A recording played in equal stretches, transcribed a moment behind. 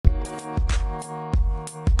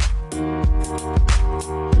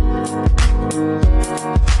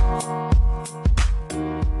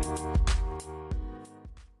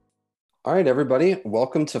All right, everybody,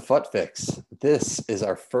 welcome to Fut Fix. This is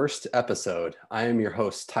our first episode. I am your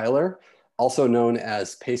host, Tyler, also known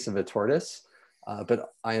as Pace of a Tortoise,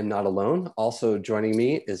 but I am not alone. Also joining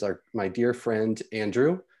me is my dear friend,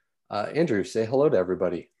 Andrew. Andrew, say hello to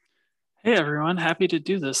everybody. Hey everyone, happy to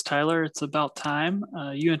do this, Tyler. It's about time.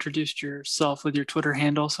 You introduced yourself with your Twitter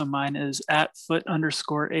handle, so mine is at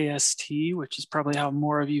 @foot_AST, which is probably how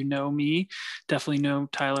more of you know me. Definitely know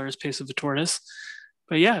Tyler as Pace of the Tortoise.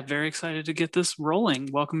 But yeah, very excited to get this rolling.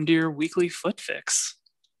 Welcome to your weekly Fut Fix.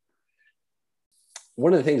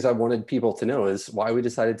 One of the things I wanted people to know is why we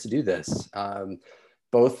decided to do this.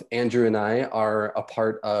 Both Andrew and I are a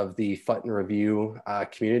part of the Fut and Review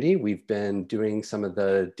community. We've been doing some of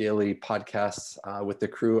the daily podcasts with the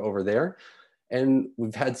crew over there, and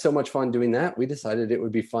we've had so much fun doing that. We decided it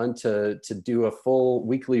would be fun to do a full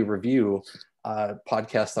weekly review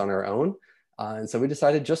podcast on our own. And so we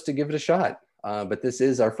decided just to give it a shot. But this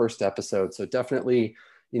is our first episode, so definitely,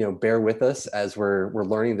 bear with us as we're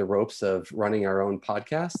learning the ropes of running our own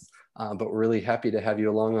podcast. But we're really happy to have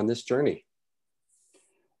you along on this journey.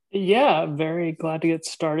 Yeah, very glad to get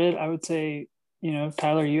started. I would say,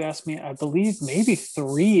 Tyler, you asked me, I believe maybe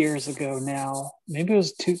 3 years ago now, maybe it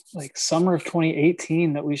was summer of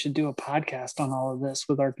 2018 that we should do a podcast on all of this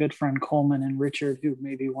with our good friend Coleman and Richard, who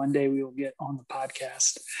maybe one day we will get on the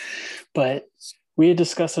podcast. But we had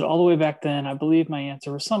discussed it all the way back then. I believe my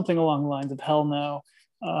answer was something along the lines of hell no.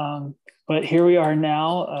 But here we are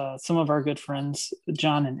now. Some of our good friends,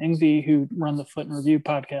 John and Ingvi, who run the Foot and Review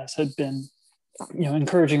podcast, had been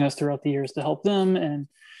encouraging us throughout the years to help them. And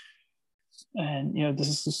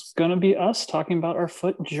this is going to be us talking about our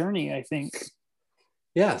foot journey, I think.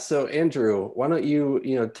 Yeah. So Andrew, why don't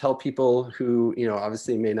you, tell people who,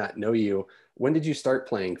 obviously may not know you, when did you start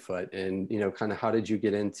playing foot, and, kind of how did you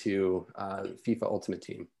get into FIFA Ultimate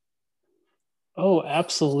Team? Oh,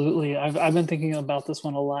 absolutely. I've been thinking about this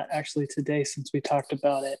one a lot actually today since we talked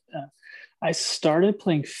about it. I started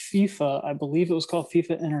playing FIFA. I believe it was called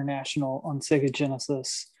FIFA International on Sega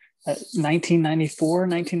Genesis at 1994,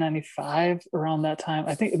 1995, around that time.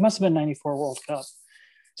 I think it must have been 94 World Cup.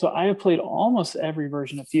 So I have played almost every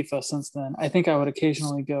version of FIFA since then. I think I would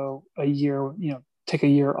occasionally go a year, take a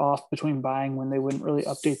year off between buying when they wouldn't really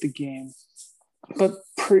update the game. But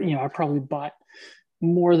I probably bought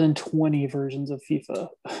more than 20 versions of FIFA,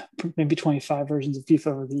 maybe 25 versions of FIFA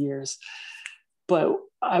over the years. But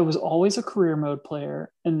I was always a career mode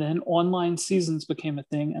player, and then online seasons became a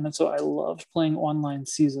thing. And so I loved playing online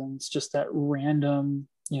seasons, just that random,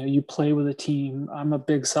 you play with a team. I'm a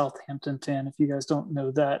big Southampton fan. If you guys don't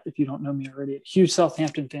know that, if you don't know me already, a huge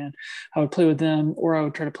Southampton fan. I would play with them, or I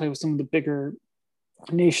would try to play with some of the bigger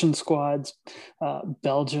nation squads.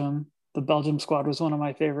 Belgium, the Belgium squad was one of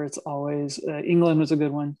my favorites always. England was a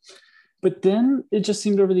good one. But then it just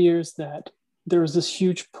seemed over the years that there was this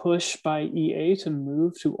huge push by EA to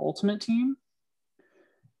move to Ultimate Team.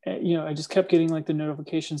 I just kept getting the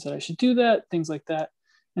notifications that I should do that, things like that.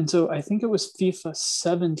 And so I think it was FIFA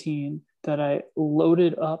 17 that I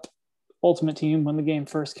loaded up Ultimate Team when the game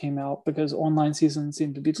first came out, because online season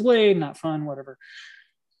seemed to be delayed, not fun, whatever.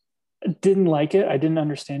 I didn't like it. I didn't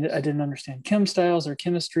understand it. I didn't understand chem styles or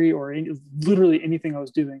chemistry or literally anything I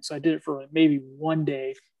was doing. So I did it for maybe one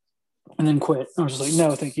day and then quit. I was just like,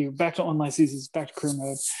 no, thank you. Back to online seasons, back to career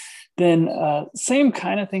mode. Then same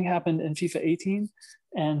kind of thing happened in FIFA 18.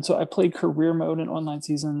 And so I played career mode in online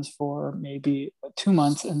seasons for maybe 2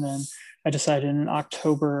 months. And then I decided in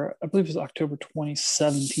October, I believe it was October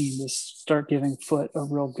 2017, to start giving foot a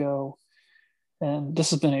real go. And this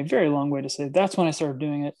has been a very long way to say that's when I started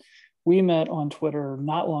doing it. We met on Twitter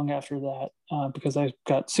not long after that because I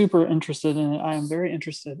got super interested in it. I am very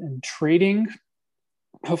interested in trading.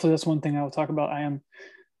 Hopefully that's one thing I will talk about.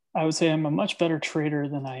 I would say I'm a much better trader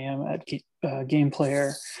than I am at game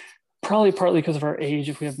player, probably partly because of our age.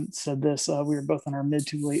 If we haven't said this, we were both in our mid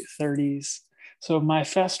to late 30s. So my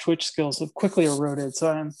fast twitch skills have quickly eroded.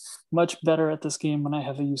 So I'm much better at this game when I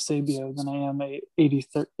have a Eusebio than I am a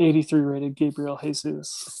 83 rated Gabriel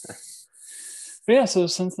Jesus. But yeah, so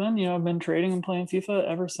since then, I've been trading and playing FIFA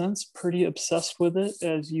ever since. Pretty obsessed with it,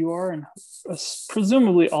 as you are, and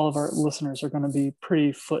presumably all of our listeners are going to be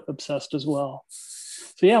pretty foot obsessed as well.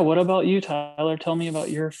 So yeah, what about you, Tyler? Tell me about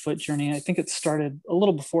your foot journey. I think it started a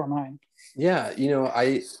little before mine. Yeah,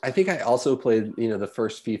 I think I also played, the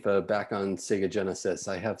first FIFA back on Sega Genesis.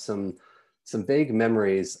 I have some vague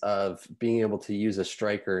memories of being able to use a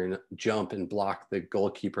striker and jump and block the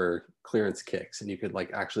goalkeeper clearance kicks, and you could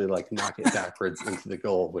actually knock it backwards into the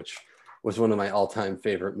goal, which was one of my all-time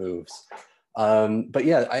favorite moves. But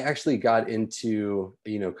yeah, I actually got into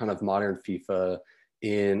kind of modern FIFA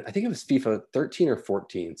in, I think it was FIFA 13 or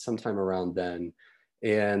 14, sometime around then.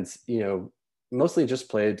 And, mostly just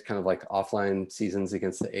played kind of like offline seasons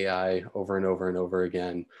against the AI over and over and over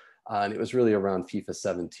again. And it was really around FIFA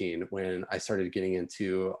 17 when I started getting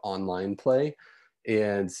into online play.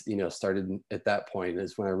 And, started at that point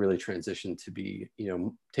is when I really transitioned to be,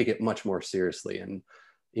 take it much more seriously. And,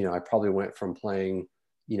 I probably went from playing,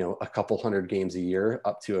 a couple hundred games a year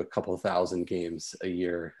up to a couple thousand games a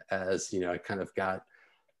year as, I kind of got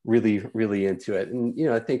really, really into it. And,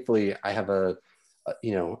 thankfully I have a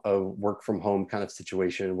work from home kind of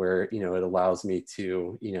situation where, it allows me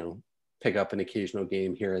to, pick up an occasional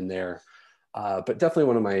game here and there. But definitely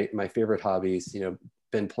one of my favorite hobbies,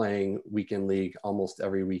 been playing weekend league almost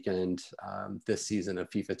every weekend this season of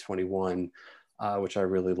FIFA 21, which I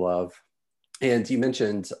really love. And you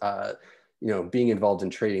mentioned, being involved in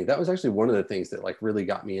trading. That was actually one of the things that like really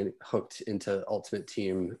got me hooked into Ultimate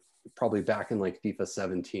Team, probably back in like FIFA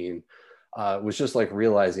 17, was just like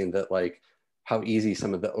realizing that like how easy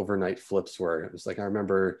some of the overnight flips were. It was like, I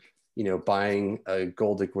remember, buying a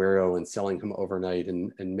gold Aguero and selling him overnight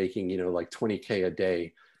and making, like 20K a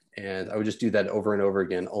day. And I would just do that over and over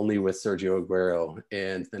again, only with Sergio Aguero.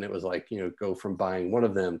 And then it was like, go from buying one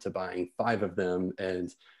of them to buying 5 of them.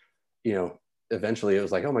 And, eventually it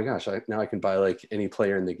was like, oh my gosh, now I can buy like any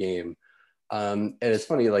player in the game. And it's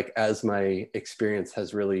funny, like as my experience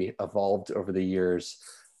has really evolved over the years,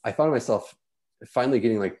 I found myself finally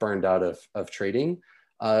getting like burned out of trading.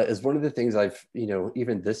 Is one of the things I've,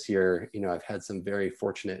 even this year, I've had some very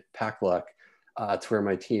fortunate pack luck to where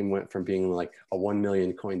my team went from being like a 1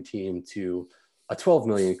 million coin team to a 12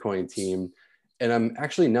 million coin team. And I'm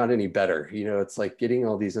actually not any better. It's like getting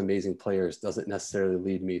all these amazing players doesn't necessarily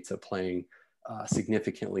lead me to playing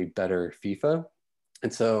significantly better FIFA.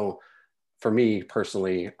 And so for me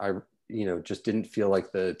personally, I just didn't feel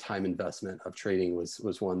like the time investment of trading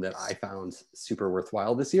was one that I found super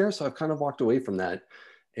worthwhile this year. So I've kind of walked away from that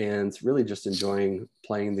and really just enjoying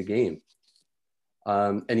playing the game.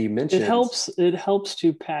 And you mentioned it helps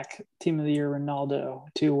to pack Team of the Year Ronaldo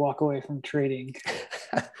to walk away from trading.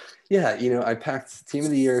 Yeah, I packed Team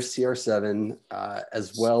of the Year CR7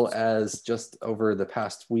 as well as just over the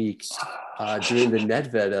past week during the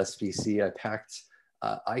Nedved SBC, I packed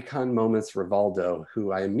Icon Moments Rivaldo,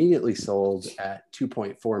 who I immediately sold at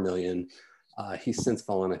 2.4 million. He's since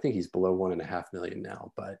fallen. I think he's below 1.5 million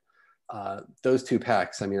now. But those 2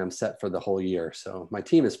 packs, I mean, I'm set for the whole year. So my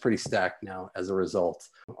team is pretty stacked now as a result.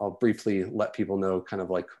 I'll briefly let people know kind of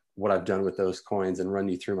like what I've done with those coins and run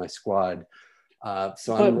you through my squad. But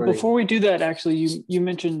before we do that, actually, you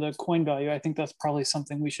mentioned the coin value. I think that's probably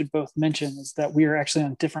something we should both mention is that we are actually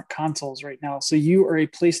on different consoles right now. So you are a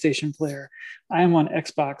PlayStation player. I am on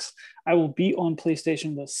Xbox. I will be on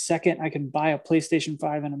PlayStation the second I can buy a PlayStation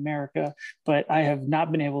 5 in America, but I have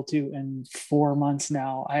not been able to in 4 months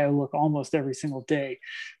now. I look almost every single day.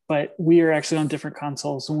 But we are actually on different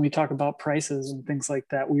consoles. When we talk about prices and things like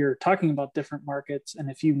that, we are talking about different markets. And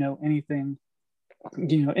if you know anything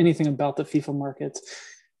about the FIFA markets,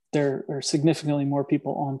 there are significantly more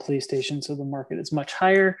people on PlayStation, so the market is much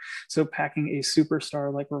higher. So packing a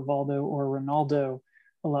superstar like Rivaldo or Ronaldo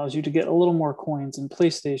allows you to get a little more coins in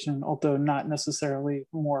PlayStation, although not necessarily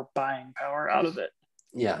more buying power out of it.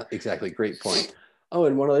 Yeah, exactly. Great point. Oh,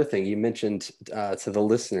 and one other thing you mentioned to the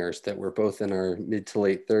listeners that we're both in our mid to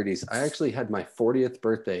late 30s. I actually had my 40th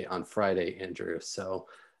birthday on Friday, Andrew. So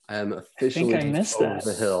I am officially over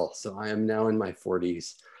the hill. So I am now in my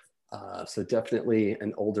 40s. So definitely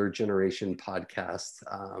an older generation podcast.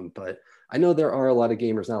 But I know there are a lot of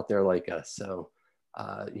gamers out there like us. So,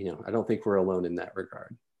 I don't think we're alone in that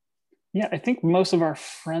regard. Yeah, I think most of our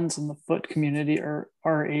friends in the Fut community are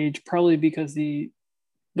our age, probably because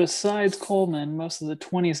besides Coleman, most of the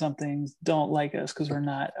 20-somethings don't like us because we're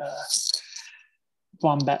not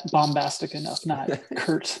bombastic enough, not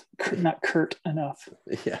curt enough.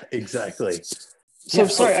 Yeah, exactly. So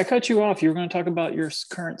sorry, I cut you off. You were going to talk about your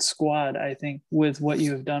current squad, I think, with what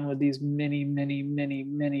you have done with these many, many, many,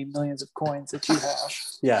 many millions of coins that you have.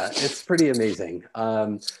 Yeah, it's pretty amazing.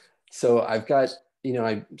 So I've got,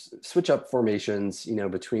 I switch up formations,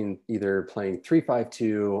 between either playing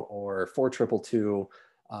 3-5-2 or 4-2-2,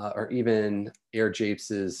 or even Air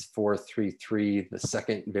Japes's 4-3-3, the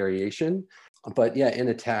second variation. But yeah, in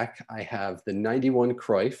attack, I have the 91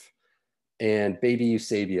 Cruyff and Baby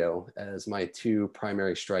Eusebio as my 2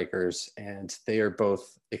 primary strikers, and they are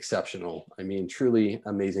both exceptional. I mean, truly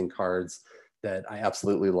amazing cards that I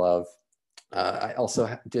absolutely love. I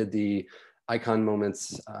also did the Icon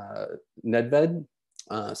Moments Nedved,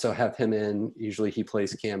 so have him in. Usually he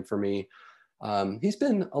plays cam for me. He's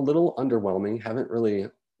been a little underwhelming. Haven't really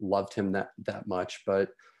loved him that much, but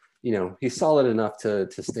he's solid enough to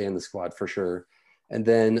stay in the squad for sure. And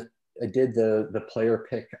then I did the player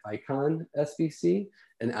pick icon SBC,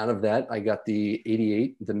 and out of that I got the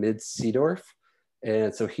 88, the mid Seedorf,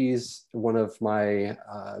 and so he's one of my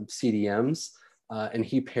CDMs, and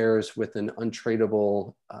he pairs with an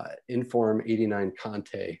untradeable Inform 89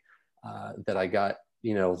 Conte that I got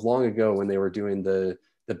long ago when they were doing the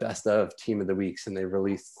best of team of the weeks, and they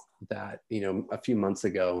released that a few months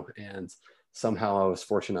ago, and somehow I was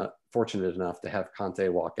fortunate enough to have Conte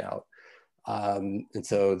walk out. And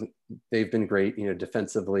so they've been great,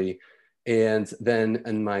 defensively. And then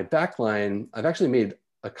in my back line, I've actually made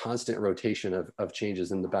a constant rotation of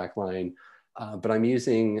changes in the back line, but I'm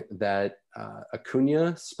using that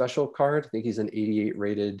Acuna special card. I think he's an 88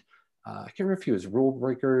 rated. I can't remember if he was rule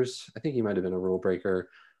breakers. I think he might have been a rule breaker.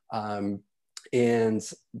 And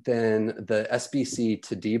then the SBC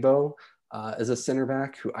Todibo as a center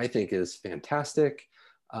back, who I think is fantastic.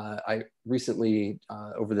 I recently,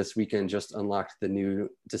 over this weekend, just unlocked the new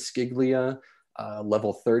Desciglia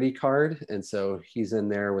level 30 card. And so he's in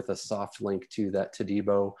there with a soft link to that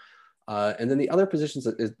Todibo. And then the other positions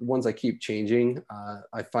is ones I keep changing.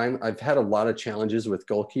 I find I've had a lot of challenges with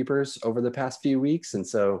goalkeepers over the past few weeks. And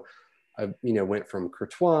so I went from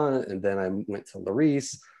Courtois, and then I went to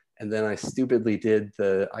Lloris, and then I stupidly did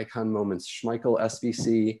the Icon Moments Schmeichel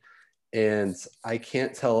SBC. And I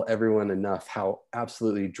can't tell everyone enough how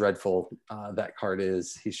absolutely dreadful that card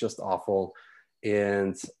is. He's just awful.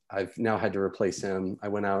 And I've now had to replace him. I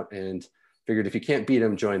went out and figured if you can't beat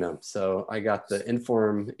him, join him. So I got the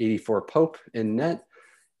Inform 84 Pope in net,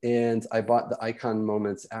 and I bought the Icon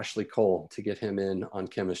Moments Ashley Cole to get him in on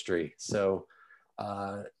chemistry. So,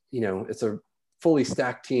 it's a fully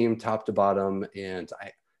stacked team, top to bottom, and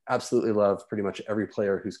I absolutely love pretty much every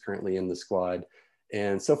player who's currently in the squad.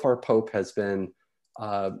 And so far, Pope has been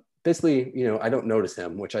basically, I don't notice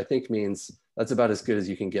him, which I think means that's about as good as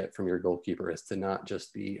you can get from your goalkeeper, is to not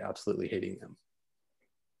just be absolutely hating him.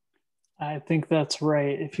 I think that's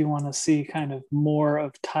right. If you want to see kind of more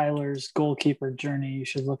of Tyler's goalkeeper journey, you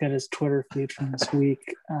should look at his Twitter feed from this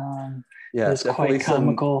week. Yeah, it's quite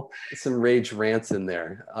comical. Some rage rants in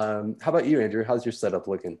there. How about you, Andrew? How's your setup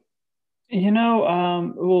looking?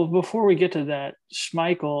 Well, before we get to that,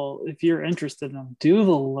 Schmeichel, if you're interested in him, do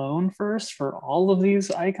the loan first for all of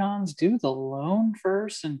these icons. Do the loan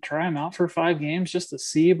first and try them out for 5 games just to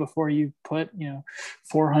see before you put,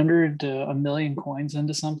 400 to a million coins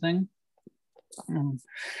into something.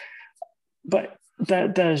 But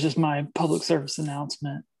that is just my public service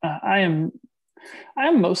announcement. I am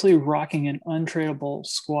mostly rocking an untradeable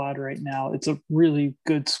squad right now. It's a really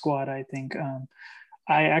good squad, I think.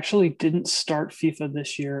 I actually didn't start FIFA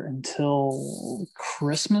this year until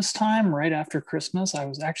Christmas time, right after Christmas. I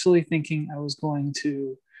was actually thinking I was going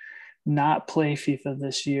to not play FIFA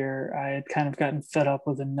this year. I had kind of gotten fed up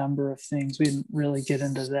with a number of things. We didn't really get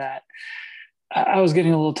into that. I was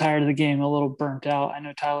getting a little tired of the game, a little burnt out. I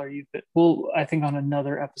know, Tyler, we'll, I think on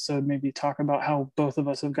another episode, maybe talk about how both of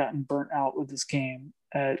us have gotten burnt out with this game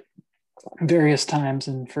at various times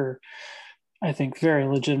and for, I think, very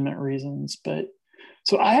legitimate reasons. But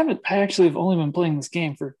so I actually have only been playing this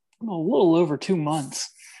game for a little over 2 months.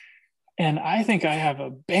 And I think I have a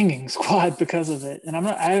banging squad because of it. And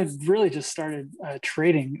I really just started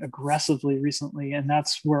trading aggressively recently. And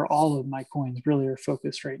that's where all of my coins really are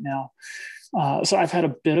focused right now. So I've had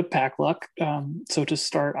a bit of pack luck. So to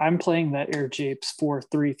start, I'm playing that Air Japes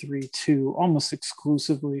 4-3-3-2 almost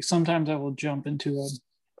exclusively. Sometimes I will jump into a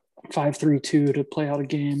 5-3-2 to play out a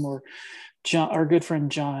game, or our good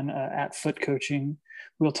friend John at Fut Coaching.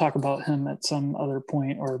 We'll talk about him at some other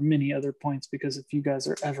point or many other points, because if you guys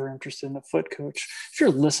are ever interested in a foot coach, if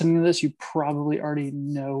you're listening to this, you probably already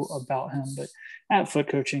know about him. But at Fut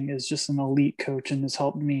Coaching is just an elite coach and has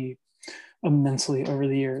helped me immensely over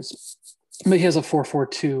the years. But he has a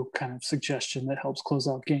 4-4-2 kind of suggestion that helps close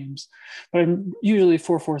out games. But I'm usually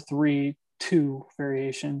 4-4-3-2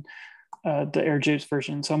 variation, the Air Japes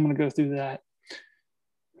version. So I'm going to go through that.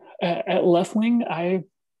 At left wing, I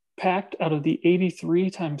packed out of the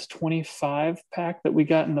 83 times 25 pack that we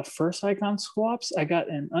got in the first icon swaps. I got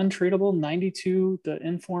an untradeable 92, the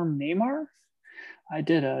Inform Neymar. I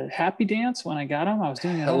did a happy dance when I got him. I was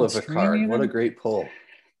doing hell of a card. Even. What a great pull.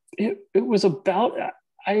 It was about,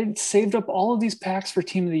 I had saved up all of these packs for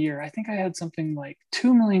team of the year. I think I had something like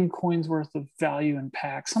 2 million coins worth of value in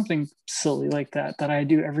packs, something silly like that I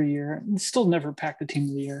do every year. And still never packed a team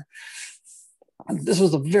of the year. This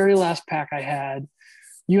was the very last pack I had.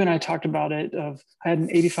 You and I talked about it. I had an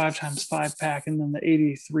 85 times 5 pack and then the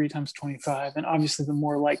 83 times 25. And obviously the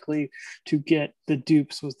more likely to get the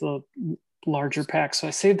dupes was the larger packs. So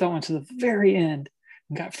I saved that one to the very end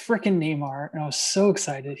and got freaking Neymar. And I was so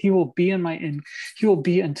excited. He will be he will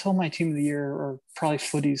be until my team of the year or probably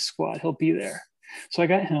Footy's squad. He'll be there. So I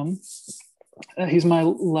got him. He's my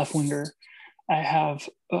left winger. I have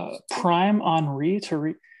Prime Henri,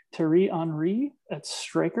 Thierry Henry at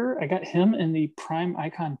striker. I got him in the Prime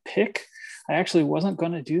Icon pick. I actually wasn't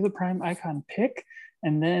going to do the Prime Icon pick.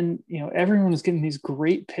 And then, everyone was getting these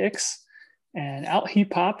great picks and out he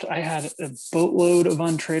popped. I had a boatload of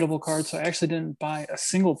untradeable cards. So I actually didn't buy a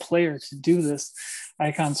single player to do this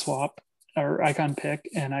icon swap or icon pick.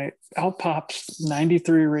 And I out popped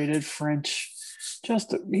 93 rated French.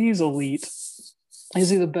 He's elite. Is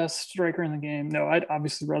he the best striker in the game? No, I'd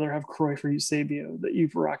obviously rather have Cruyff or Eusebio that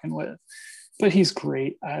you've rocking with. But he's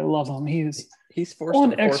great. I love him. He's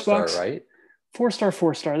 4-star, 4-star, right? 4-star,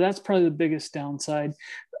 4-star. That's probably the biggest downside.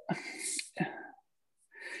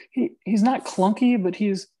 He's not clunky, but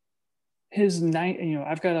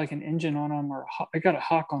I've got like an engine on him, or I got a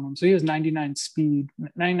hawk on him. So he has 99 speed,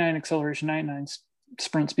 99 acceleration, 99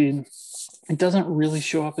 sprint speed. It doesn't really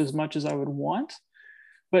show up as much as I would want,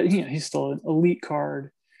 but he's still an elite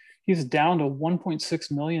card. He's down to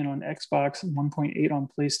 1.6 million on Xbox and 1.8 on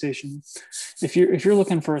PlayStation. If you're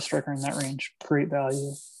looking for a striker in that range, great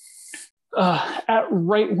value. At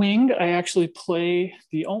right wing, I actually play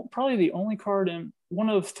probably the only card in one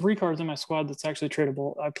of 3 cards in my squad that's actually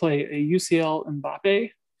tradable. I play a UCL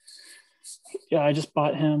Mbappe. Yeah, I just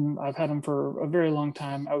bought him. I've had him for a very long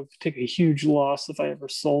time. I would take a huge loss if I ever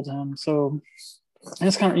sold him. So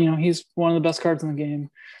it's kind of, he's one of the best cards in the game.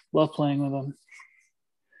 Love playing with him.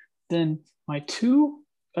 Then my 2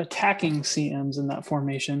 attacking CMs in that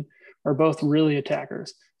formation are both really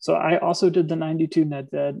attackers. So I also did the 92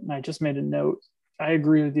 Nedved, and I just made a note. I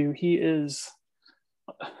agree with you. He's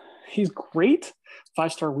great.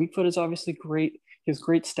 5-star weak foot is obviously great. He has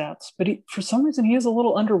great stats, but for some reason he is a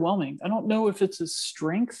little underwhelming. I don't know if it's his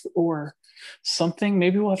strength or something.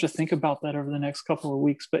 Maybe we'll have to think about that over the next couple of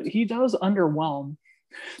weeks, but he does underwhelm.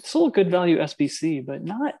 Still a good value SBC, but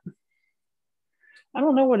not, I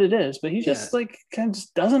don't know what it is, but he just kind of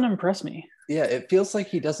just doesn't impress me. Yeah, it feels like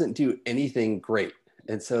he doesn't do anything great.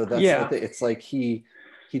 And so that's the thing. It's like he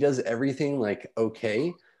does everything like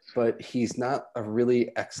okay, but he's not a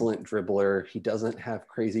really excellent dribbler. He doesn't have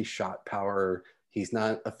crazy shot power. He's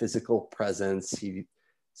not a physical presence.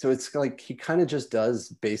 So it's like he kind of just does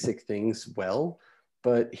basic things well,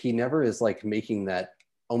 but he never is like making that,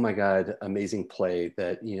 oh my God, amazing play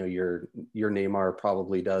that your Neymar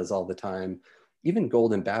probably does all the time. Even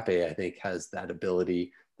Gold Mbappe, I think, has that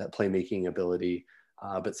ability, that playmaking ability.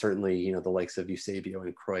 But certainly, the likes of Eusebio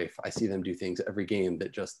and Cruyff, I see them do things every game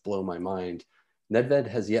that just blow my mind. Nedved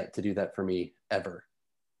has yet to do that for me ever.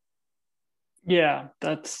 Yeah,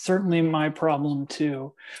 that's certainly my problem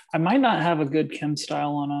too. I might not have a good chem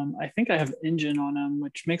style on him. I think I have engine on him,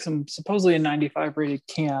 which makes him supposedly a 95 rated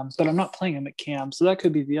cam, but I'm not playing him at cam. So that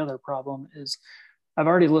could be the other problem. Is I've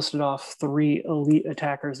already listed off 3 elite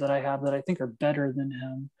attackers that I have that I think are better than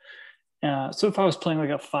him. So if I was playing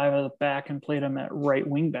like a 5 at the back and played him at right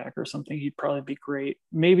wing back or something, he'd probably be great.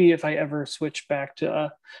 Maybe if I ever switch back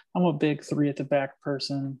to, I'm a big 3 at the back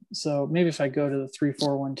person. So maybe if I go to the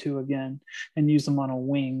 3-4-1-2 again and use them on a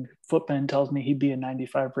wing, Footbend tells me he'd be a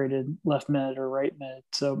 95 rated left mid or right mid.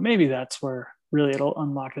 So maybe that's where really it'll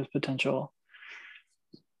unlock his potential.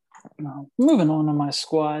 Moving on to my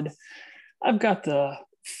squad, I've got the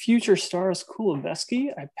Future Stars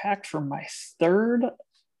Kuleveski. I packed for my 3rd,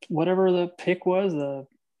 whatever the pick was, the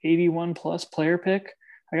 81 plus player pick.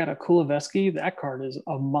 I got a Kuleveski. That card is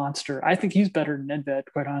a monster. I think he's better than Nedved,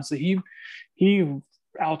 quite honestly. He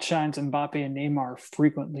outshines Mbappe and Neymar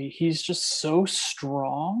frequently. He's just so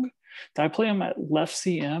strong that I play him at left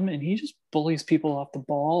CM and he just bullies people off the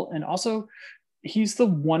ball. And also, he's the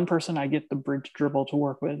one person I get the bridge dribble to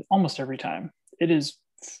work with almost every time. It is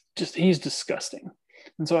he's disgusting.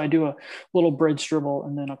 And so I do a little bridge dribble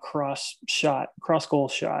and then a cross goal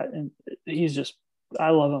shot. And I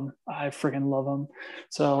love him. I freaking love him.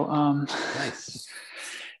 So, nice.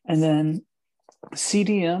 And then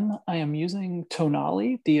CDM, I am using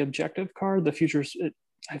Tonali, the objective card, the futures.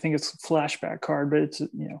 I think it's a flashback card, but it's,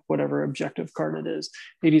 whatever objective card it is,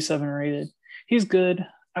 87 rated. He's good.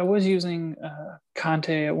 I was using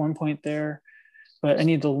Conte at one point there, but I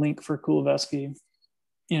need the link for Kuleveski.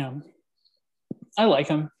 I like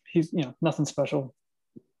him. He's, nothing special.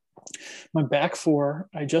 My back 4,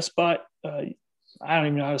 I just bought, I don't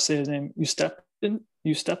even know how to say his name.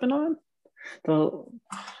 Eustepanon,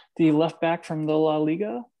 the left back from the La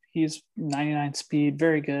Liga. He's 99 speed,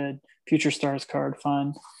 very good. Future Stars card,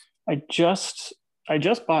 fun. I just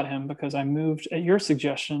bought him because I moved, at your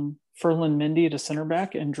suggestion, Ferland Mendy to center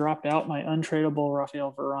back and dropped out my untradeable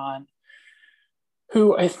Rafael Varane,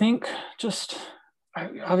 who I think just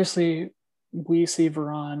obviously we see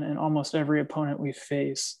Varane in almost every opponent we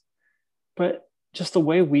face, but just the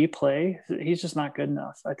way we play, he's just not good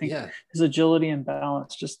enough. I think Yeah. his agility and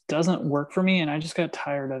balance just doesn't work for me, and I just got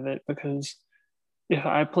tired of it because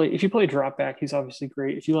if you play drop back, he's obviously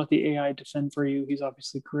great. If you let the AI defend for you, he's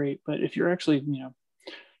obviously great. But if you're actually,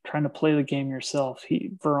 trying to play the game yourself,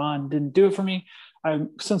 Varane didn't do it for me.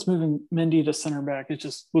 Since moving Mendy to center back, it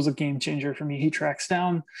just was a game changer for me. He tracks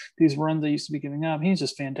down these runs I used to be giving up. He's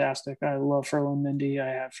just fantastic. I love Ferland Mendy. I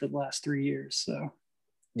have for the last 3 years. So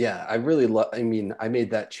Yeah, I really love, I mean, I made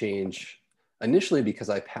that change initially because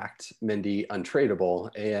I packed Mendy untradeable.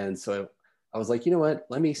 And so I was like, you know what,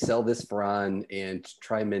 let me sell this Varane and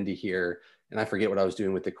try Mendy here. And I forget what I was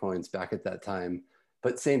doing with the coins back at that time.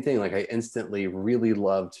 But same thing, like I instantly really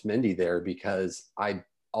loved Mendy there because I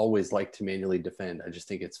always like to manually defend. I just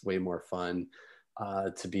think it's way more fun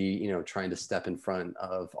to be, trying to step in front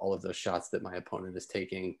of all of those shots that my opponent is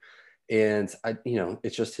taking. And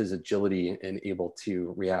it's just his agility and able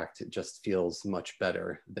to react. It just feels much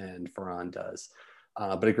better than Varane does.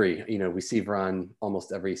 But agree, we see Varane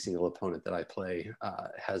almost every single opponent that I play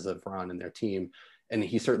has a Varane in their team. And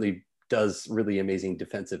he certainly does really amazing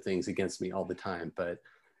defensive things against me all the time. But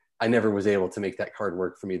I never was able to make that card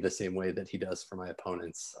work for me the same way that he does for my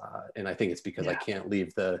opponents. And I think it's because I can't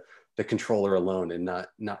leave the controller alone and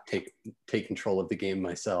not take control of the game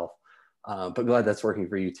myself. But glad that's working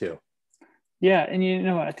for you too. yeah, and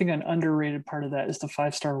I think an underrated part of that is the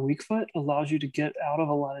 5-star weak foot allows you to get out of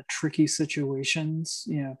a lot of tricky situations.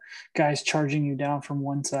 Guys charging you down from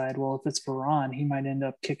one side. Well, if it's Varane, he might end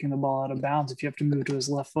up kicking the ball out of bounds if you have to move to his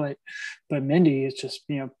left foot. But Mendy is just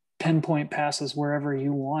pinpoint passes wherever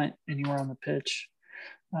you want, anywhere on the pitch.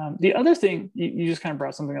 The other thing, you just kind of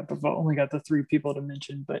brought something up. I've only got the 3 people to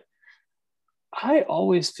mention, but I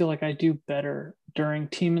always feel like I do better during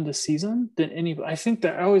team of the season than anybody. I think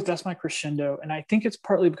that's my crescendo. And I think it's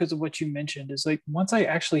partly because of what you mentioned is like, once I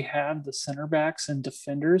actually have the center backs and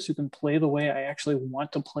defenders who can play the way I actually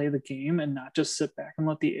want to play the game and not just sit back and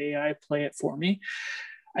let the AI play it for me,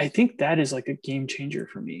 I think that is like a game changer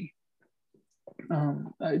for me.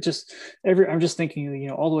 I'm just thinking,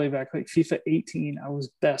 all the way back, like FIFA 18, I was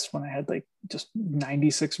best when I had like just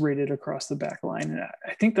 96 rated across the back line. And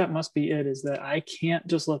I think that must be it, is that I can't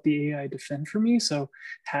just let the AI defend for me. So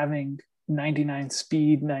having 99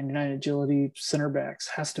 speed, 99 agility center backs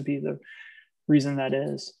has to be the reason that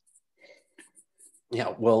is.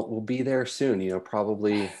 Yeah, well, we'll be there soon,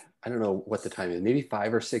 probably, I don't know what the time is, maybe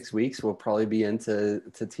 5 or 6 weeks, we'll probably be into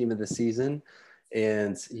team of the season.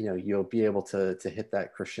 And you'll be able to hit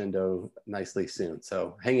that crescendo nicely soon.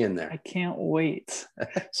 So hang in there. I can't wait.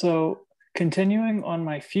 So continuing on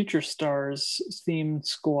my future stars themed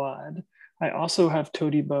squad, I also have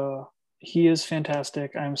Todibo. He is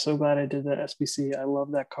fantastic. I'm so glad I did the SBC. I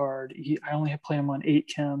love that card. I only play him on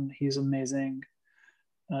 8 chem. He's amazing.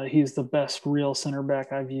 He's the best real center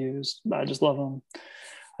back I've used. I just love him.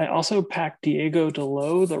 I also packed Diego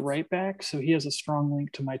Delo, the right back, so he has a strong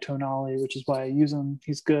link to my Tonali, which is why I use him.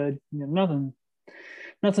 He's good. Nothing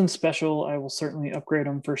special. I will certainly upgrade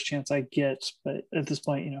him first chance I get, but at this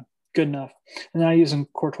point, good enough. And then I use him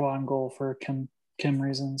Courtois in goal for Kim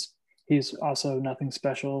reasons. He's also nothing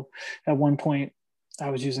special. At one point, I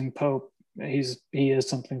was using Pope. He is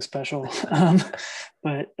something special,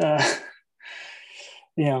 but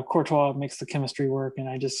Courtois makes the chemistry work, and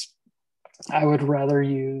I would rather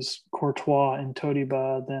use Courtois and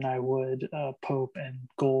Todiba than I would Pope and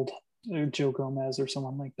Gold, Joe Gomez or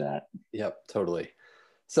someone like that. Yep, totally.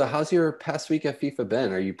 So how's your past week at FIFA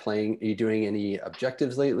been? Are you doing any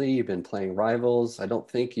objectives lately? You've been playing Rivals. I don't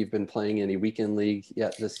think you've been playing any Weekend League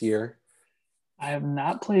yet this year. I have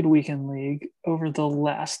not played Weekend League. Over the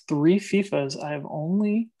last 3 FIFAs, I have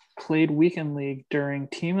only played Weekend League during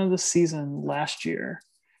Team of the Season last year.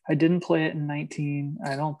 I didn't play it in 19.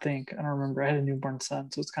 I don't remember. I had a newborn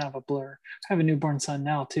son, so it's kind of a blur. I have a newborn son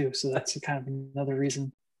now too, so that's kind of another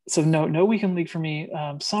reason. So no Weekend League for me.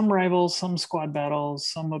 Some Rivals, some squad battles,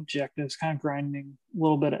 some objectives, kind of grinding a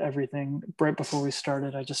little bit of everything. Right before we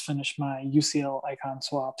started, I just finished my UCL icon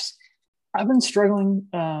swaps. I've been struggling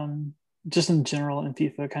just in general in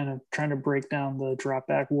FIFA, kind of trying to break down the drop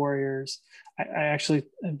back warriors. I actually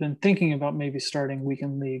have been thinking about maybe starting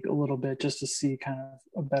Weekend League a little bit just to see kind of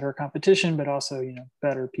a better competition, but also,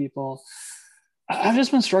 better people. I've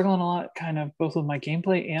just been struggling a lot, kind of both with my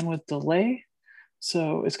gameplay and with delay.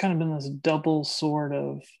 So it's kind of been this double sword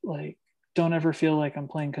of like, don't ever feel like I'm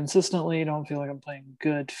playing consistently, don't feel like I'm playing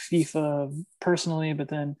good FIFA personally. But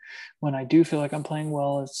then when I do feel like I'm playing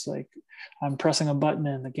well, it's like I'm pressing a button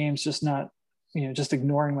and the game's just not, just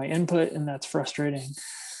ignoring my input, and that's frustrating.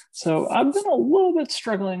 So I've been a little bit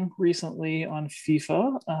struggling recently on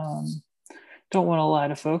FIFA. Don't want to lie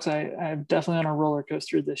to folks. I'm definitely on a roller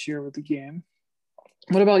coaster this year with the game.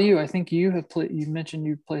 What about you? I think you have played. You mentioned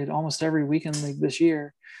you played almost every weekend league this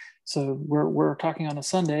year. So we're talking on a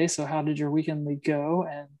Sunday. So how did your weekend league go,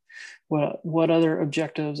 and what other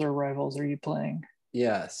objectives or rivals are you playing?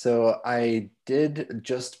 Yeah, so I did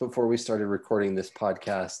just before we started recording this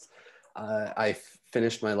podcast. I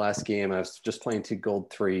finished my last game. I was just playing to gold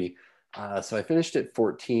 3. So I finished at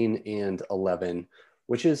 14 and 11,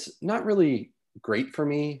 which is not really great for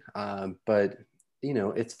me, but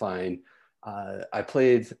it's fine. I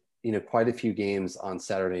played quite a few games on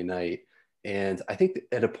Saturday night, and I think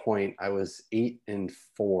at a point I was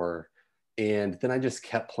 8-4, and then I just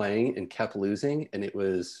kept playing and kept losing, and it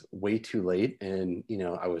was way too late, and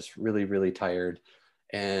I was really, really tired,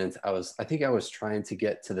 and I think I was trying to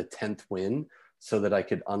get to the 10th win so that I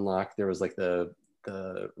could unlock. There was like the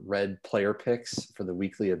red player picks for the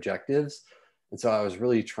weekly objectives, and so I was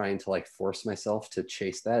really trying to like force myself to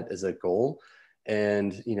chase that as a goal,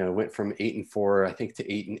 and went from 8-4 I think to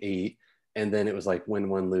 8-8, and then it was like win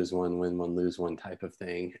one lose one, win one lose one type of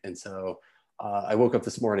thing. And so I woke up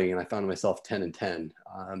this morning and I found myself 10-10,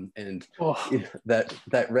 and Oh,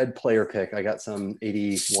 that red player pick, I got some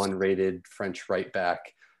 81 rated French right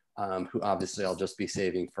back, who obviously I'll just be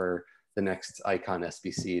saving for the next Icon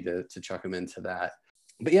SBC to chuck him into that.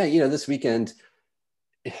 But yeah, this weekend,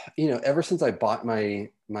 ever since I bought my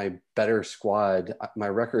better squad, my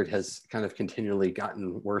record has kind of continually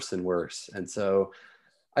gotten worse and worse. And so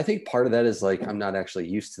I think part of that is like I'm not actually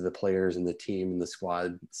used to the players and the team and the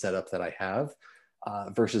squad setup that I have,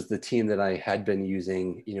 versus the team that I had been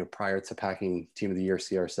using, prior to packing Team of the Year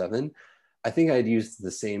CR7. I think I'd used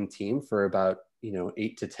the same team for about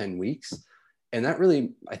 8 to 10 weeks, and that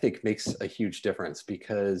really, I think, makes a huge difference,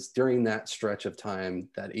 because during that stretch of time,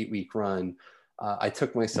 that 8-week run, I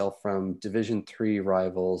took myself from Division 3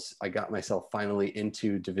 rivals. I got myself finally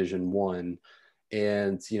into Division 1,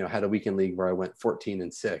 and had a weekend league where I went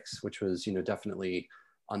 14-6, which was definitely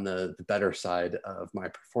on the better side of my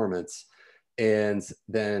performance. And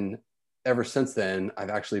then ever since then, I've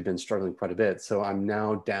actually been struggling quite a bit. So I'm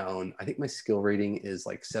now down, I think my skill rating is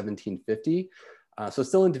like 1750. So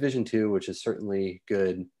still in Division 2, which is certainly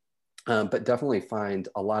good, but definitely find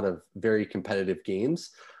a lot of very competitive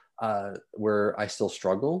games where I still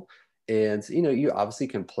struggle. And you obviously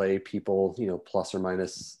can play people plus or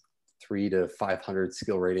minus 300 to 500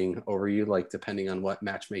 skill rating over you, like depending on what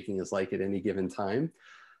matchmaking is like at any given time.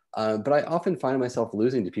 But I often find myself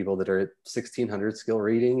losing to people that are at 1600 skill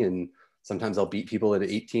rating, and sometimes I'll beat people at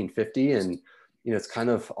 1850, and it's kind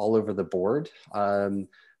of all over the board.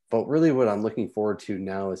 But really what I'm looking forward to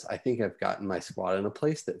now is I think I've gotten my squad in a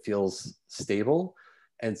place that feels stable.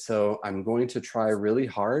 And so I'm going to try really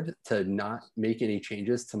hard to not make any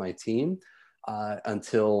changes to my team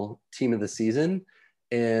until team of the season.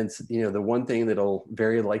 And the one thing that'll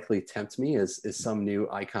very likely tempt me is some new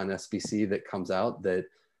Icon SBC that comes out that,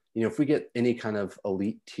 if we get any kind of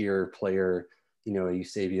elite tier player, a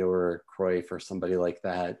Eusebio or a Cruyff or somebody like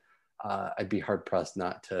that, I'd be hard pressed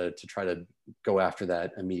not to try to go after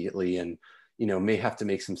that immediately, and may have to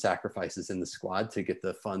make some sacrifices in the squad to get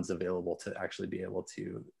the funds available to actually be able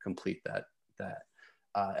to complete that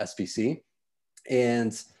SBC.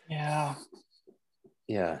 And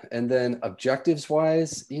yeah, and then objectives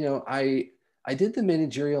wise, I did the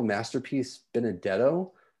managerial masterpiece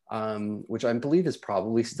Benedetto, which I believe is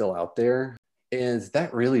probably still out there, and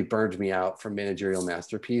that really burned me out from managerial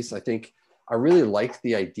masterpiece. I think I really liked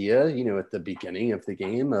the idea, at the beginning of the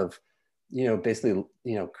game of, basically,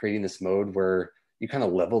 creating this mode where you kind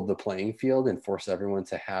of leveled the playing field and force everyone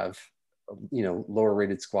to have, lower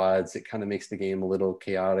rated squads. It kind of makes the game a little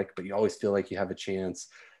chaotic, but you always feel like you have a chance.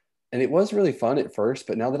 And it was really fun at first,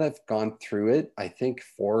 but now that I've gone through it, I think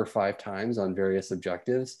 4 or 5 times on various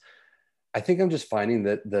objectives, I think I'm just finding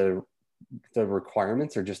that the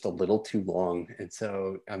requirements are just a little too long. And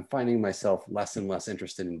so I'm finding myself less and less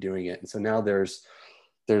interested in doing it. And so now there's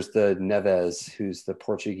the Neves, who's the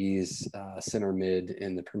Portuguese center mid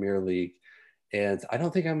in the Premier League. And I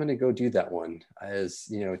don't think I'm going to go do that one, as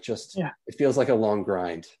it feels like a long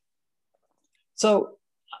grind. So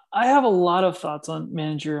I have a lot of thoughts on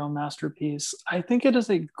managerial masterpiece. I think it is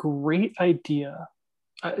a great idea,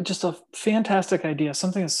 just a fantastic idea,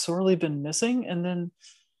 something that's sorely been missing. And then,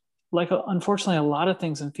 like, unfortunately, a lot of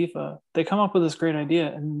things in FIFA, they come up with this great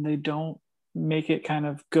idea and they don't make it kind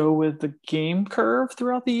of go with the game curve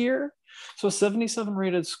throughout the year. So a 77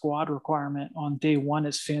 rated squad requirement on day one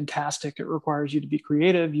is fantastic. It requires you to be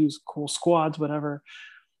creative, use cool squads, whatever.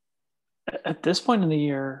 At this point in the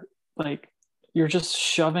year, like you're just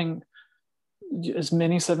shoving as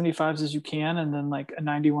many 75s as you can and then like a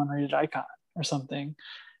 91 rated icon or something.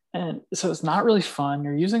 And so it's not really fun.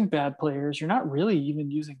 You're using bad players. You're not really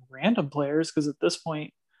even using random players because at this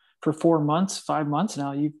point, for 4 months, 5 months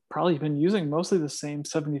now, you've probably been using mostly the same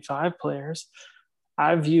 75 players.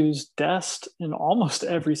 I've used Dest in almost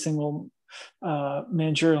every single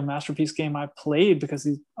managerial masterpiece game I played because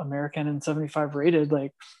he's American and 75 rated.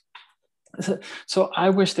 Like, so I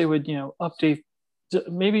wish they would, update,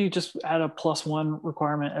 maybe just add a +1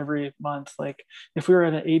 requirement every month. Like if we were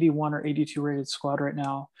at an 81 or 82 rated squad right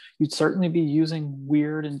now, you'd certainly be using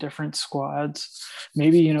weird and different squads.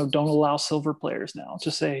 Maybe, don't allow silver players now.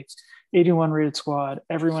 Just say 81 rated squad,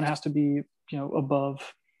 everyone has to be,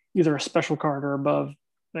 above either a special card or above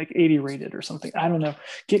like 80 rated or something. I don't know.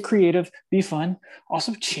 Get creative, be fun.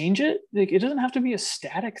 Also change it. Like it doesn't have to be a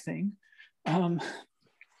static thing.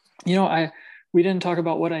 We didn't talk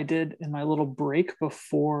about what I did in my little break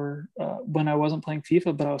before when I wasn't playing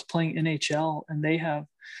FIFA, but I was playing NHL, and they have,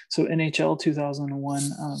 so NHL 2001,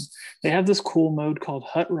 they have this cool mode called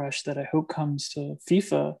Hut Rush that I hope comes to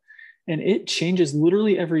FIFA, and it changes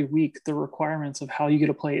literally every week the requirements of how you get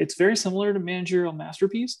to play. It's very similar to Managerial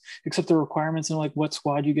Masterpiece, except the requirements and like what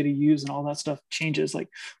squad you get to use and all that stuff changes. Like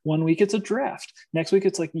 1 week it's a draft, next week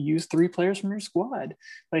it's like use 3 players from your squad.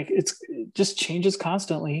 Like it just changes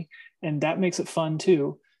constantly, and that makes it fun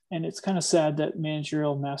too. And it's kind of sad that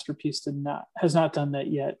Managerial Masterpiece has not done that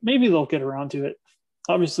yet. Maybe they'll get around to it.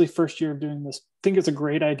 Obviously, first year of doing this, I think it's a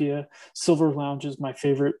great idea. Silver Lounge is my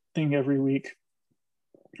favorite thing every week.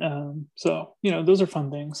 So those are fun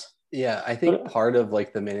things. Yeah, I think part of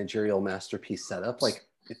like the Managerial Masterpiece setup, like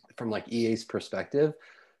from like EA's perspective,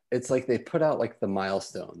 it's like they put out like the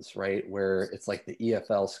milestones, right? Where it's like the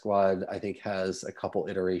EFL squad, I think, has a couple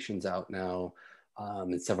iterations out now,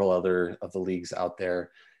 and several other of the leagues out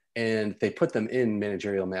there, and they put them in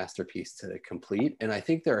Managerial Masterpiece to complete. And I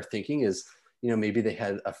think their thinking is, maybe they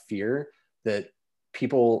had a fear that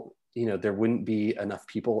people, there wouldn't be enough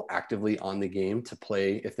people actively on the game to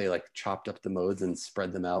play if they like chopped up the modes and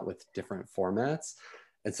spread them out with different formats.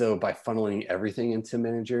 And so by funneling everything into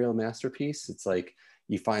Managerial Masterpiece, it's like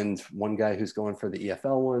you find one guy who's going for the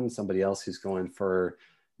EFL one, somebody else who's going for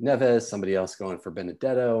Neves, somebody else going for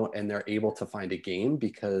Benedetto, and they're able to find a game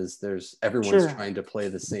because everyone's trying to play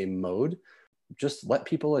the same mode. Just let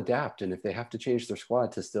people adapt, and if they have to change their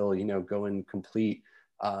squad to still, go and complete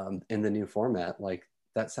in the new format, like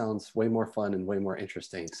that sounds way more fun and way more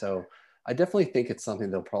interesting. So I definitely think it's something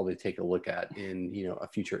they'll probably take a look at in, a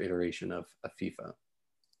future iteration of FIFA.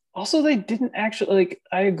 Also, they didn't actually, like,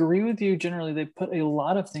 I agree with you generally. They put a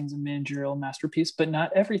lot of things in Managerial Masterpiece, but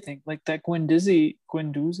not everything. Like that Guendouzi,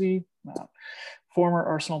 former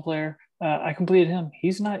Arsenal player, I completed him.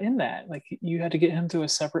 He's not in that. Like you had to get him to a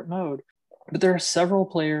separate mode. But there are several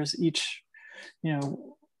players each,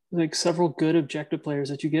 like several good objective players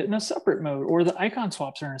that you get in a separate mode, or the icon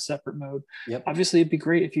swaps are in a separate mode. Yep. Obviously, it'd be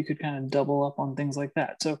great if you could kind of double up on things like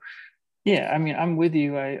that. So, yeah, I mean, I'm with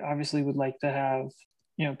you. I obviously would like to have,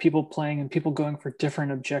 people playing and people going for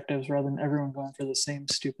different objectives rather than everyone going for the same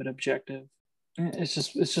stupid objective. It's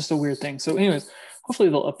just a weird thing. So, anyways, hopefully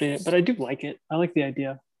they'll update it. But I do like it. I like the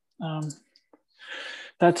idea.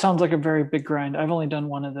 That sounds like a very big grind. I've only done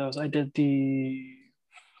one of those. I did the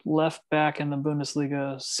left back in the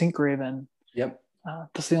Bundesliga Sink Raven. Yep.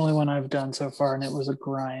 That's the only one I've done so far, and it was a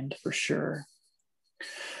grind for sure.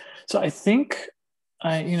 So I think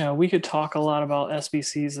we could talk a lot about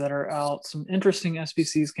SBCs that are out. Some interesting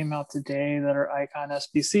SBCs came out today that are icon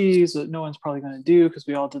SBCs that no one's probably going to do because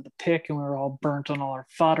we all did the pick and we're all burnt on all our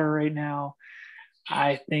fodder right now.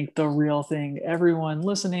 I think the real thing, everyone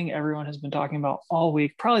has been talking about all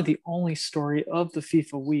week, probably the only story of the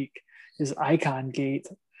FIFA week is Icongate.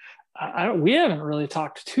 We haven't really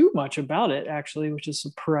talked too much about it, actually, which is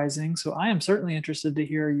surprising. So I am certainly interested to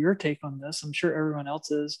hear your take on this. I'm sure everyone else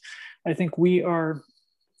is. I think we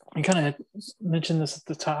kind of mentioned this at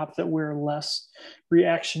the top, that we're less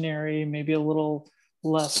reactionary, maybe a little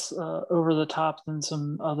less over the top than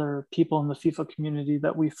some other people in the FIFA community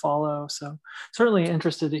that we follow. So certainly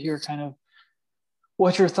interested to hear kind of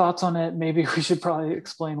what your thoughts on it. Maybe we should probably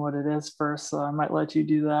explain what it is first. So I might let you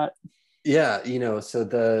do that. Yeah, so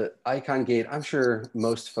the Icongate, I'm sure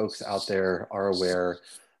most folks out there are aware,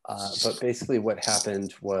 but basically what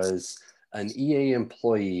happened was an EA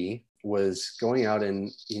employee was going out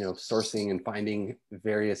and, sourcing and finding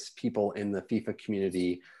various people in the FIFA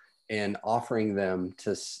community and offering them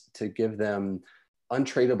to give them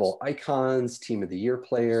untradeable icons, team of the year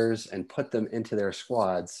players, and put them into their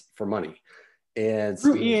squads for money. And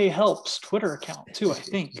through EA Help's Twitter account too, I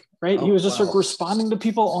think, right? Oh, he was just wow. like responding to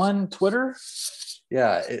people on Twitter.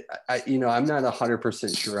 Yeah, I'm not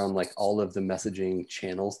 100% sure on like all of the messaging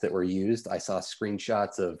channels that were used. I saw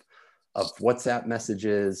screenshots of WhatsApp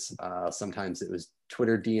messages. Sometimes it was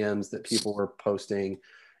Twitter DMs that people were posting.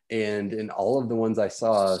 And in all of the ones I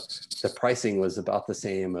saw, the pricing was about the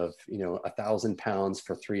same of, £1,000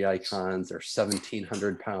 for 3 icons or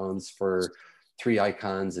 £1,700 for 3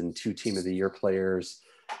 icons and 2 team of the year players.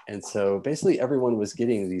 And so basically everyone was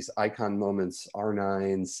getting these icon moments,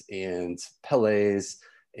 R9s and Pelés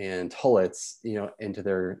and Hullets, into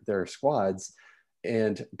their squads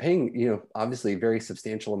and paying, obviously very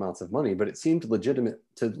substantial amounts of money, but it seemed legitimate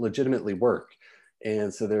to legitimately work.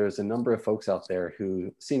 And so there's a number of folks out there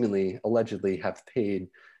who seemingly, allegedly have paid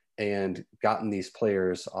and gotten these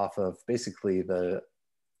players off of basically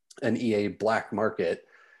an EA black market.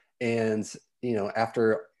 And,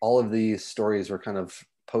 after all of these stories were kind of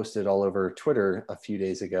posted all over Twitter a few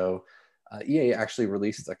days ago, EA actually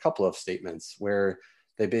released a couple of statements where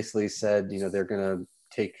they basically said, they're going to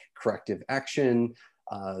take corrective action.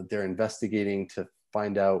 They're investigating to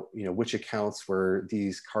find out, which accounts where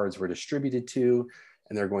these cards were distributed to,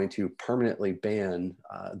 and they're going to permanently ban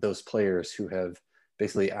those players who have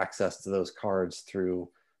basically access to those cards through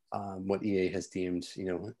what EA has deemed,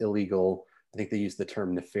 illegal. I think they use the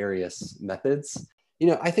term nefarious methods.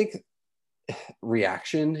 I think my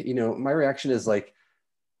reaction is like,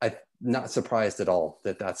 I'm not surprised at all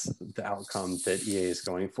that that's the outcome that EA is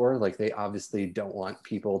going for. Like, they obviously don't want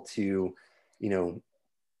people to,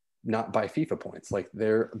 not buy FIFA points. Like,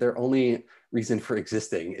 their only reason for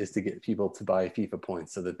existing is to get people to buy FIFA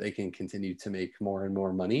points so that they can continue to make more and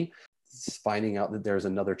more money. Finding out that there's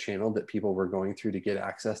another channel that people were going through to get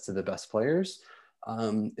access to the best players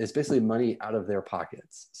is basically money out of their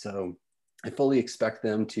pockets. So I fully expect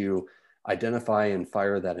them to identify and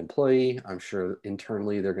fire that employee. I'm sure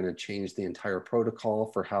internally they're going to change the entire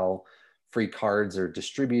protocol for how free cards are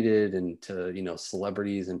distributed into,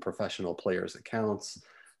 celebrities and professional players' accounts.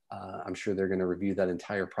 I'm sure they're going to review that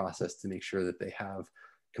entire process to make sure that they have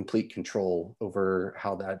complete control over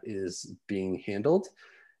how that is being handled.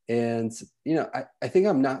 And, I think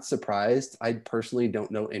I'm not surprised. I personally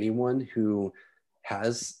don't know anyone who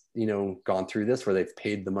has, gone through this where they've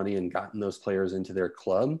paid the money and gotten those players into their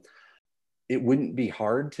club. It wouldn't be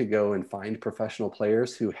hard to go and find professional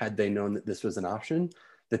players who, had they known that this was an option,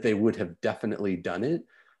 that they would have definitely done it,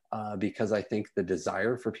 because I think the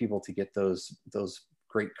desire for people to get those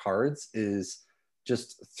great cards is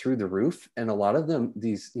just through the roof. And a lot of them,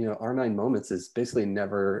 these, R9 moments is basically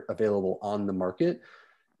never available on the market.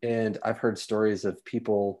 And I've heard stories of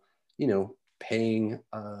people, paying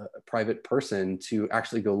a private person to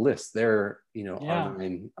actually go list their,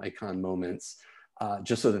 R9 icon moments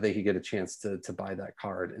just so that they could get a chance to buy that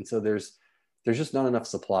card. And so there's just not enough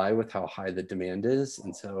supply with how high the demand is.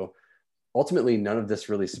 And so ultimately, none of this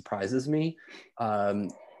really surprises me.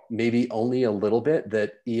 Maybe only a little bit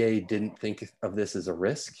that EA didn't think of this as a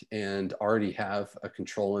risk and already have a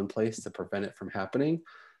control in place to prevent it from happening.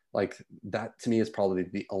 Like, that to me is probably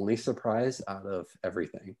the only surprise out of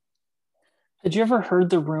everything. Had you ever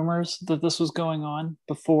heard the rumors that this was going on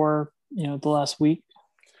before, the last week?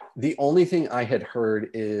 The only thing I had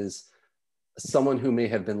heard is someone who may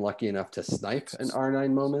have been lucky enough to snipe an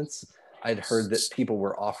R9 moments. I'd heard that people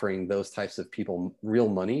were offering those types of people real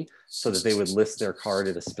money so that they would list their card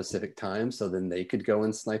at a specific time so then they could go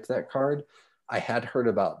and snipe that card. I had heard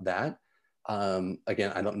about that.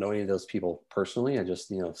 Again, I don't know any of those people personally. I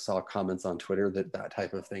just, saw comments on Twitter that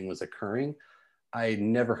type of thing was occurring. I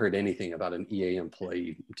never heard anything about an EA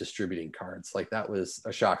employee distributing cards. Like, that was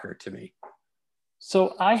a shocker to me.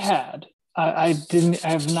 So I have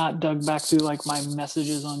not dug back through like my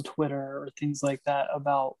messages on Twitter or things like that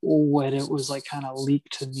about what it was like kind of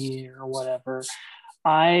leaked to me or whatever.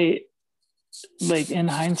 I, like, in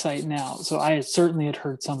hindsight now, so I certainly had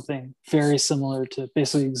heard something very similar to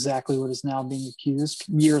basically exactly what is now being accused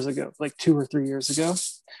years ago, like 2 or 3 years ago.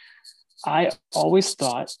 I always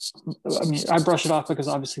thought, I brush it off because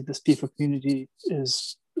obviously this FIFA community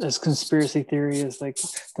is, as conspiracy theory, is like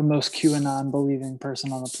the most QAnon believing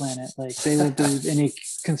person on the planet. Like, they will believe any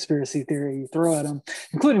conspiracy theory you throw at them,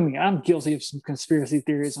 including me. I'm guilty of some conspiracy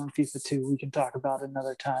theories on FIFA too. We can talk about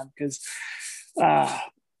another time because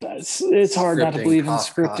it's hard not to believe in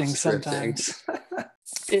scripting sometimes.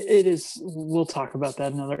 It is. We'll talk about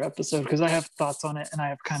that in another episode because I have thoughts on it, and I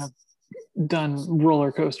have kind of done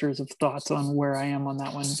roller coasters of thoughts on where I am on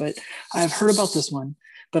that one. But I've heard about this one.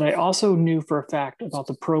 But I also knew for a fact about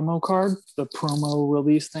the promo card, the promo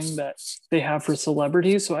release thing that they have for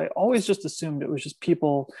celebrities. So I always just assumed it was just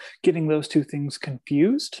people getting those two things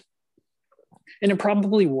confused. And it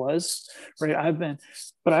probably was, right?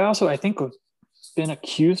 But I think have been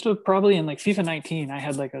accused of probably in like FIFA 19, I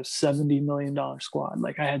had like a $70 million squad.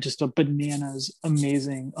 Like I had just a bananas,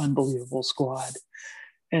 amazing, unbelievable squad.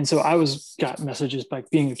 And so got messages like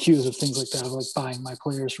being accused of things like that, of like buying my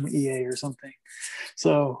players from EA or something.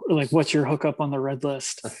 So like, what's your hookup on the red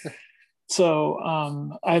list? So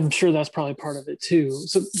I'm sure that's probably part of it too.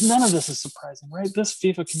 So none of this is surprising, right? This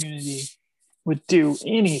FIFA community would do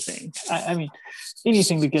anything. I mean,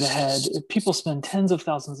 anything to get ahead. If people spend tens of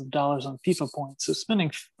thousands of dollars on FIFA points, so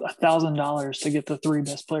spending $1,000 to get the three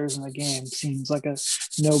best players in the game seems like a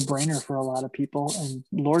no-brainer for a lot of people. And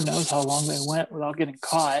Lord knows how long they went without getting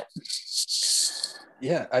caught.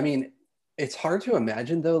 Yeah, I mean, it's hard to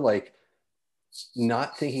imagine though, like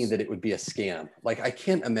not thinking that it would be a scam. Like I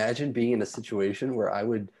can't imagine being in a situation where I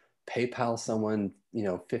would PayPal someone,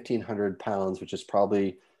 1,500 pounds, which is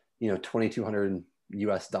probably 2,200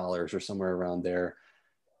 US dollars or somewhere around there,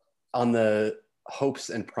 on the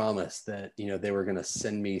hopes and promise that they were going to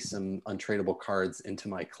send me some untradeable cards into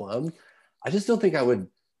my club. I just don't think I would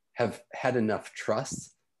have had enough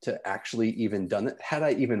trust to actually even done it had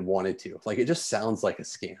I even wanted to. Like it just sounds like a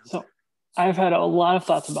scam. So I've had a lot of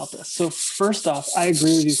thoughts about this. So first off, I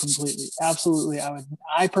agree with you completely. Absolutely.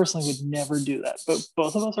 I personally would never do that, but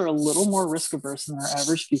both of us are a little more risk averse than our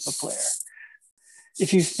average FIFA player.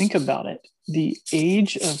 If you think about it, the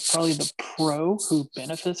age of probably the pro who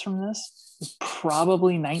benefits from this is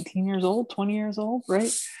probably 19 years old, 20 years old, right?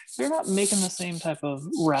 They're not making the same type of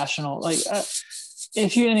rational, like,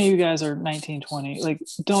 if any of you guys are 19, 20, like,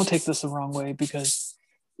 don't take this the wrong way, because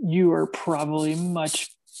you are probably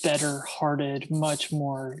much better hearted, much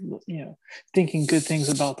more, thinking good things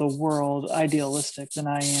about the world, idealistic than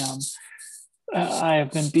I am. I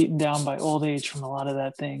have been beaten down by old age from a lot of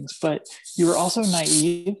that things, but you are also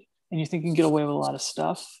naive and you think you can get away with a lot of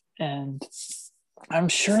stuff. And I'm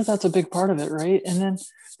sure that's a big part of it, right? And then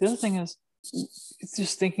the other thing is, it's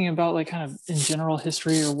just thinking about like kind of in general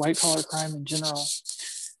history or white collar crime in general.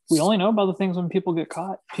 We only know about the things when people get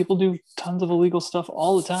caught. People do tons of illegal stuff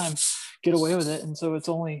all the time, get away with it. And so it's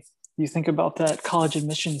only, you think about that college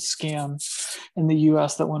admissions scam in the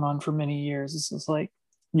US that went on for many years. It's just like,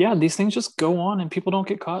 yeah, these things just go on and people don't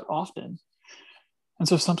get caught often. And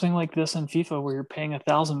so something like this in FIFA where you're paying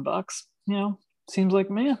 $1,000, seems like,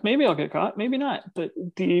 man, maybe I'll get caught, maybe not. But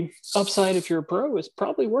the upside, if you're a pro, is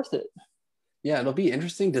probably worth it. Yeah, it'll be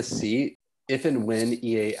interesting to see if and when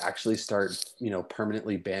EA actually start,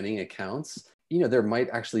 permanently banning accounts. There might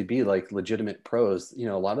actually be like legitimate pros. A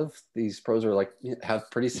lot of these pros are like have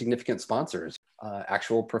pretty significant sponsors,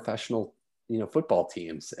 actual professional, football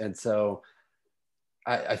teams. And so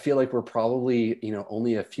I feel like we're probably,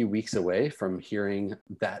 only a few weeks away from hearing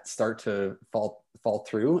that start to fall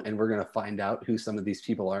through, and we're going to find out who some of these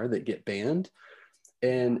people are that get banned.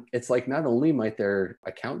 And it's like, not only might their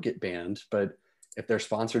account get banned, but if they're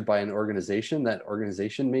sponsored by an organization, that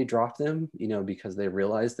organization may drop them, because they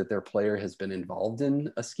realize that their player has been involved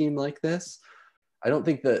in a scheme like this. I don't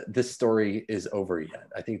think that this story is over yet.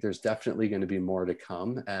 I think there's definitely going to be more to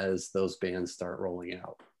come as those bans start rolling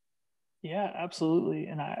out. Yeah, absolutely.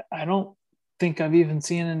 And I don't think I've even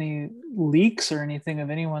seen any leaks or anything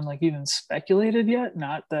of anyone like even speculated yet.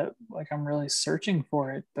 Not that like I'm really searching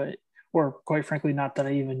for it, but, or quite frankly, not that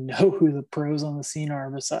I even know who the pros on the scene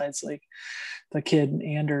are besides like the kid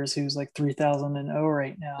Anders, who's like 3,000-0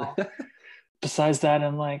 right now. Besides that,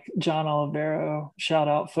 and like John Olivero, shout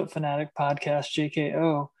out Foot Fanatic Podcast,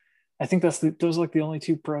 JKO. I think those are like the only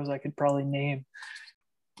two pros I could probably name.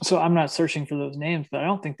 So I'm not searching for those names, but I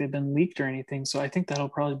don't think they've been leaked or anything. So I think that'll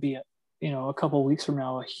probably be a couple of weeks from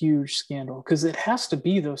now, a huge scandal, because it has to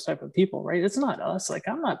be those type of people, right? It's not us. Like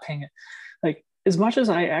I'm not paying it. Like as much as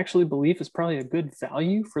I actually believe it's probably a good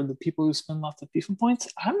value for the people who spend lots of FIFA points,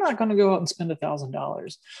 I'm not going to go out and spend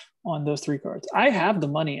 $1,000 on those three cards. I have the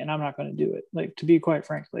money and I'm not going to do it. Like, to be quite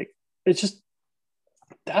frank, like it's just,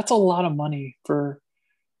 that's a lot of money for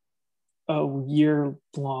a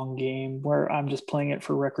year-long game where I'm just playing it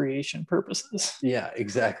for recreation purposes. Yeah,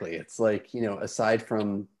 exactly. It's like, aside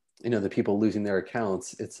from, the people losing their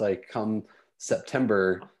accounts, it's like come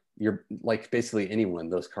September, you're like basically anyone,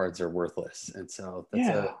 those cards are worthless. And so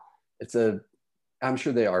I'm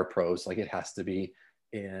sure they are pros, like it has to be.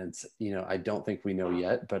 And, I don't think we know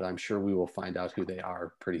yet, but I'm sure we will find out who they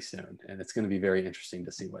are pretty soon. And it's going to be very interesting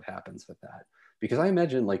to see what happens with that. Because I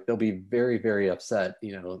imagine like they'll be very, very upset.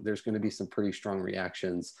 There's going to be some pretty strong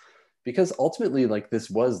reactions. because ultimately like this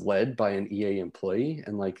was led by an EA employee,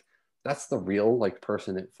 and like that's the real like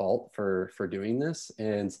person at fault for doing this.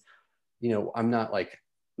 And I'm not like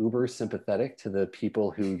uber sympathetic to the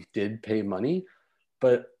people who did pay money,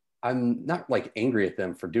 but I'm not like angry at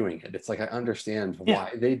them for doing it. It's like I understand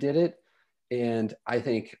why they did it. And I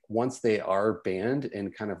think once they are banned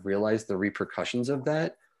and kind of realize the repercussions of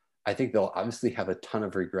that, I think they'll obviously have a ton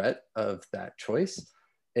of regret of that choice.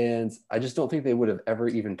 And I just don't think they would have ever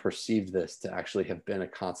even perceived this to actually have been a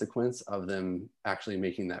consequence of them actually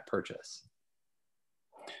making that purchase.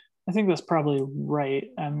 I think that's probably right.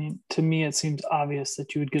 I mean, to me, it seems obvious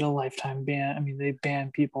that you would get a lifetime ban. I mean, they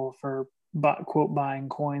ban people for quote buying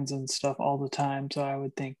coins and stuff all the time. So I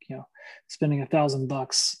would think, spending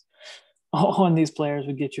 $1,000 on these players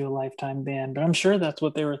would get you a lifetime ban. But I'm sure that's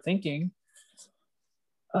what they were thinking.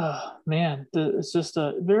 Man, it's just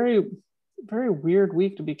a very, very weird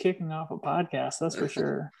week to be kicking off a podcast. That's for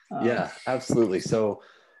sure. Yeah, absolutely. So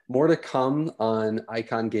more to come on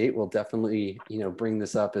Icongate. We'll definitely, bring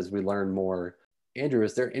this up as we learn more. Andrew,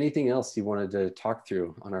 is there anything else you wanted to talk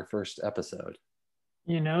through on our first episode?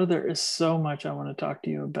 There is so much I want to talk to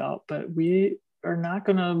you about, but we are not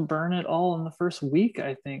going to burn it all in the first week,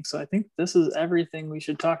 I think. So I think this is everything we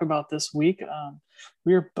should talk about this week.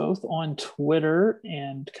 We are both on Twitter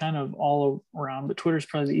and kind of all around, but Twitter is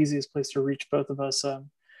probably the easiest place to reach both of us. And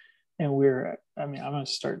I'm going to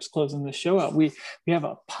start closing the show out. We have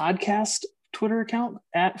a podcast Twitter account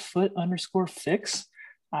at @Fut_Fix.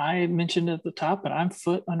 I mentioned at the top, but I'm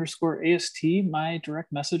Fut_AST. My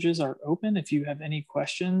direct messages are open. If you have any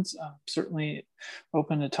questions, I'm certainly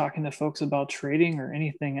open to talking to folks about trading or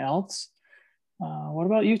anything else. What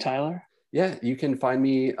about you, Tyler? Yeah, you can find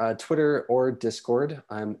me Twitter or Discord.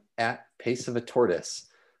 I'm at Pace of a Tortoise.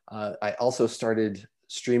 I also started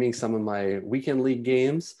streaming some of my weekend league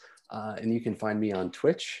games, and you can find me on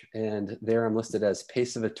Twitch. And there I'm listed as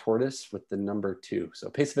Pace of a Tortoise with the number 2. So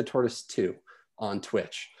Pace of a Tortoise 2 on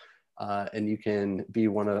Twitch. And you can be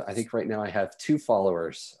I think right now I have 2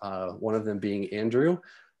 followers, one of them being Andrew,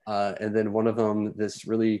 and then one of them, this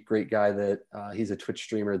really great guy that he's a Twitch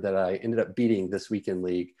streamer that I ended up beating this weekend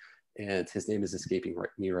league. And his name is escaping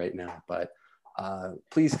me right now, but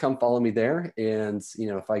please come follow me there. And,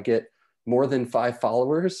 if I get more than 5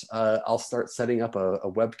 followers, I'll start setting up a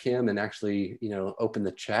webcam and actually, open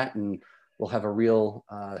the chat, and we'll have a real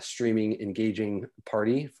streaming, engaging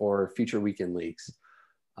party for future weekend leagues.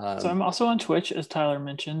 So I'm also on Twitch, as Tyler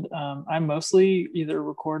mentioned. I mostly either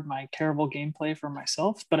record my terrible gameplay for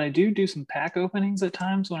myself, but I do some pack openings at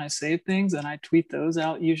times when I save things, and I tweet those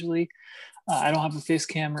out usually. I don't have a face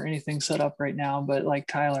cam or anything set up right now, but like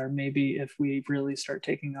Tyler, maybe if we really start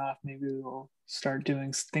taking off, maybe we'll start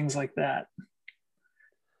doing things like that.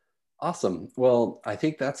 Awesome. Well, I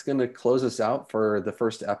think that's going to close us out for the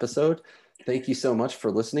first episode. Thank you so much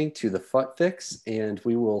for listening to the Fut Fix, and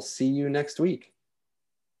we will see you next week.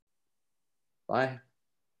 Bye.